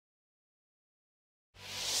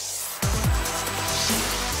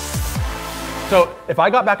So if I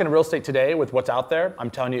got back into real estate today with what's out there, I'm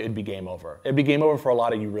telling you it'd be game over. It'd be game over for a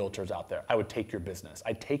lot of you realtors out there. I would take your business.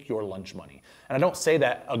 I'd take your lunch money. And I don't say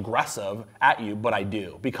that aggressive at you, but I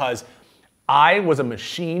do, because I was a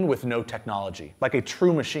machine with no technology, like a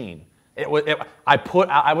true machine.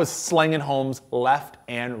 I was slinging homes left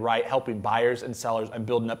and right, helping buyers and sellers and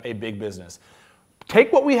building up a big business.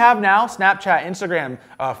 Take what we have now, Snapchat, Instagram,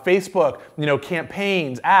 Facebook,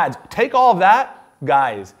 campaigns, ads, take all of that,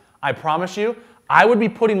 guys. I promise you, I would be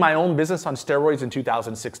putting my own business on steroids in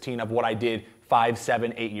 2016 of what I did 5,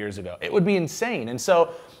 7, 8 years ago. It would be insane. And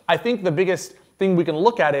so I think the biggest thing we can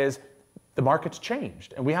look at is the market's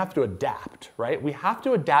changed and we have to adapt, right? We have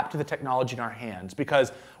to adapt to the technology in our hands,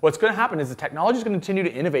 because what's going to happen is the technology is going to continue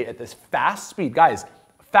to innovate at this fast speed. Guys,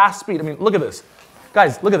 fast speed. I mean, look at this.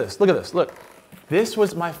 Guys, look at this. Look at this. Look. This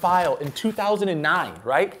was my file in 2009,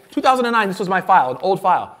 right? 2009, this was my file, an old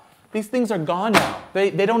file. These things are gone now.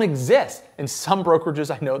 They don't exist. In some brokerages,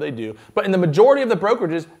 I know they do. But in the majority of the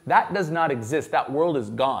brokerages, that does not exist. That world is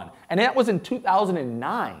gone. And that was in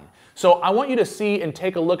 2009. So I want you to see and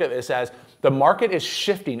take a look at this as the market is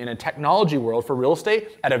shifting in a technology world for real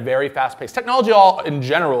estate at a very fast pace. Technology all in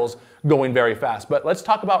general is going very fast. But let's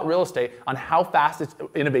talk about real estate on how fast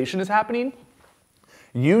innovation is happening.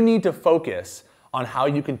 You need to focus on how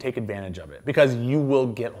you can take advantage of it, because you will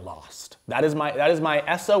get lost. That is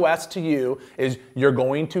my SOS to you, is you're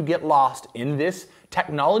going to get lost in this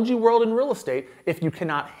technology world in real estate if you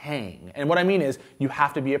cannot hang. And what I mean is you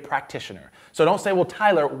have to be a practitioner. So don't say, well,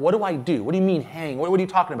 Tyler, what do I do? What do you mean hang? What are you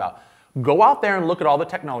talking about? Go out there and look at all the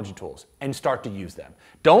technology tools and start to use them.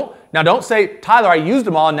 Don't say, Tyler, I used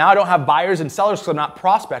them all and now I don't have buyers and sellers because I'm not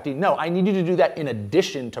prospecting. No, I need you to do that in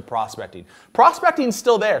addition to prospecting. Prospecting is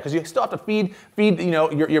still there because you still have to feed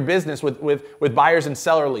your business with buyers and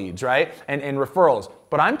seller leads, right? And referrals.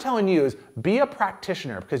 But I'm telling you is be a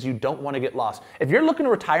practitioner, because you don't want to get lost. If you're looking to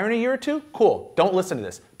retire in a year or two, cool. Don't listen to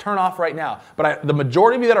this. Turn off right now. But the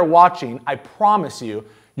majority of you that are watching, I promise you,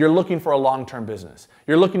 you're looking for a long-term business.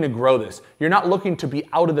 You're looking to grow this. You're not looking to be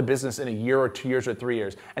out of the business in a year or 2 years or 3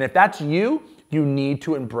 years. And if that's you, you need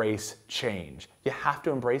to embrace change. You have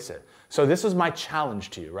to embrace it. So this is my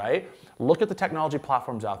challenge to you, right? Look at the technology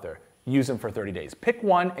platforms out there. Use them for 30 days. Pick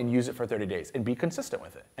one and use it for 30 days and be consistent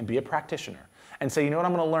with it and be a practitioner and say, you know what,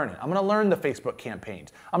 I'm going to learn it. I'm going to learn the Facebook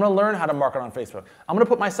campaigns. I'm going to learn how to market on Facebook. I'm going to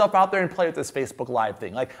put myself out there and play with this Facebook Live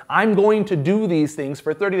thing. Like, I'm going to do these things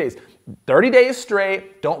for 30 days. 30 days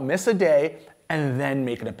straight, don't miss a day, and then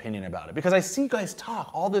make an opinion about it. Because I see you guys talk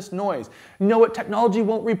all this noise. You know what? Technology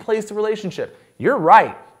won't replace the relationship. You're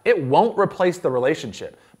right. It won't replace the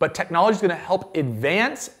relationship. But technology is going to help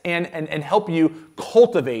advance and help you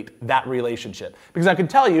cultivate that relationship. Because I can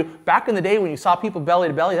tell you, back in the day when you saw people belly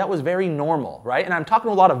to belly, that was very normal, right? And I'm talking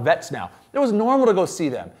to a lot of vets now. It was normal to go see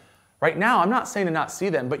them. Right now, I'm not saying to not see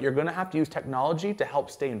them, but you're going to have to use technology to help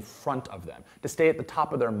stay in front of them, to stay at the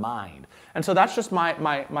top of their mind. And so that's just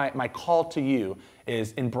my call to you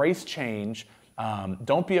is embrace change.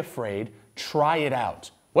 Don't be afraid. Try it out.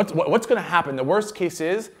 What's going to happen? The worst case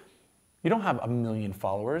is you don't have 1 million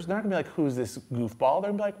followers. They're not going to be like, who's this goofball?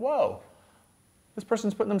 They're going to be like, whoa, this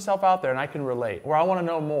person's putting themselves out there and I can relate. Or I want to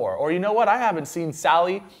know more. Or you know what? I haven't seen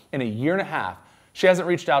Sally in a year and a half. She hasn't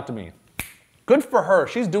reached out to me. Good for her.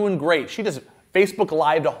 She's doing great. She does Facebook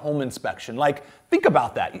Live to home inspection. Like, think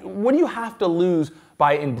about that. What do you have to lose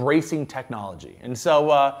by embracing technology? And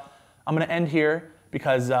so I'm going to end here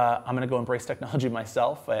because I'm going to go embrace technology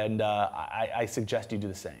myself, and I suggest you do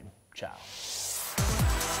the same. Ciao.